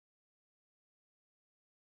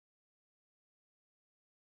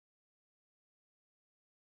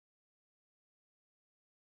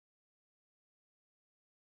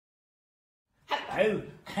Hello,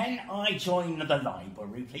 can I join the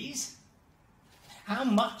library, please? How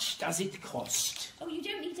much does it cost? Oh, you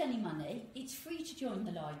don't need any money. It's free to join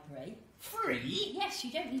the library. Free? Yes,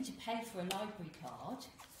 you don't need to pay for a library card.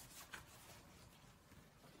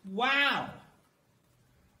 Wow!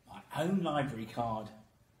 My own library card.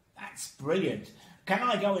 That's brilliant. Can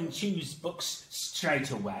I go and choose books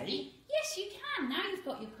straight away? Yes, you can. Now you've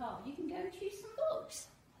got your card, you can go and choose some books.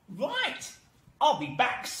 Right! I'll be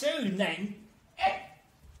back soon then.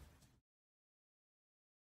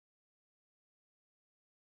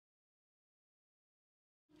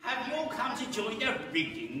 Have you all come to join the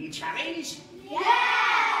reading challenge?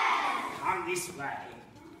 Yes! Come this way.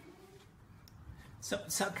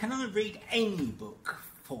 So can I read any book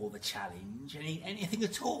for the challenge? Anything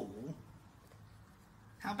at all?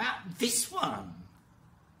 How about this one?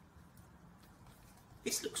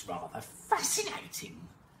 This looks rather fascinating.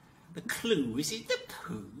 The clue is in the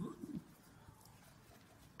poo.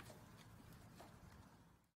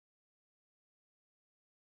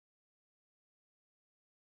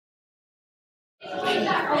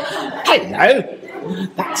 Hello!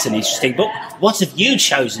 That's an interesting book. What have you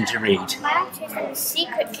chosen to read? I chose The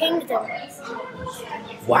Secret Kingdom.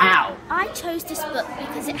 Wow! I chose this book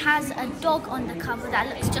because it has a dog on the cover that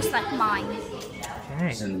looks just like mine.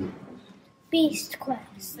 Okay. Beast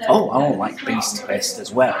Quest. Oh, I like Beast Quest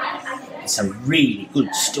as well. Some really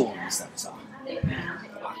good stories, those are.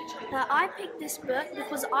 I picked this book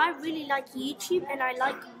because I really like YouTube and I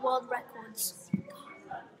like world records.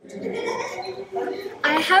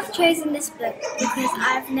 I have chosen this book because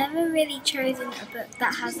I've never really chosen a book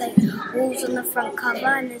that has like wolves on the front cover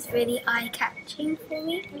and is really eye-catching for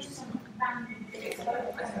me.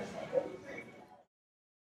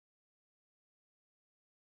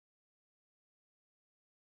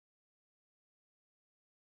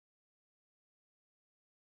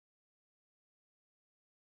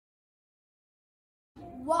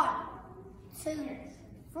 One, 2,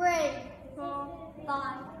 3, 4,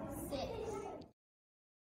 5, 6.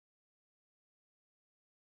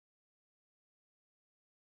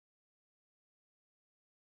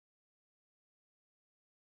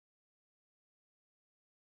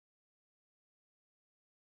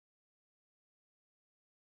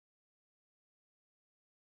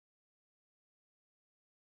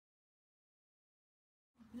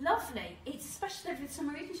 Lovely. It's a special day for the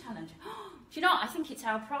Summer Reading Challenge. Do you know what? I think it's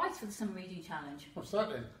our prize for the Summer Reading Challenge. What's that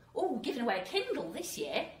then? Oh, we're giving away a Kindle this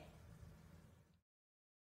year.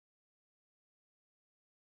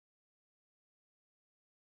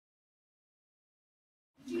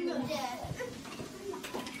 Yeah.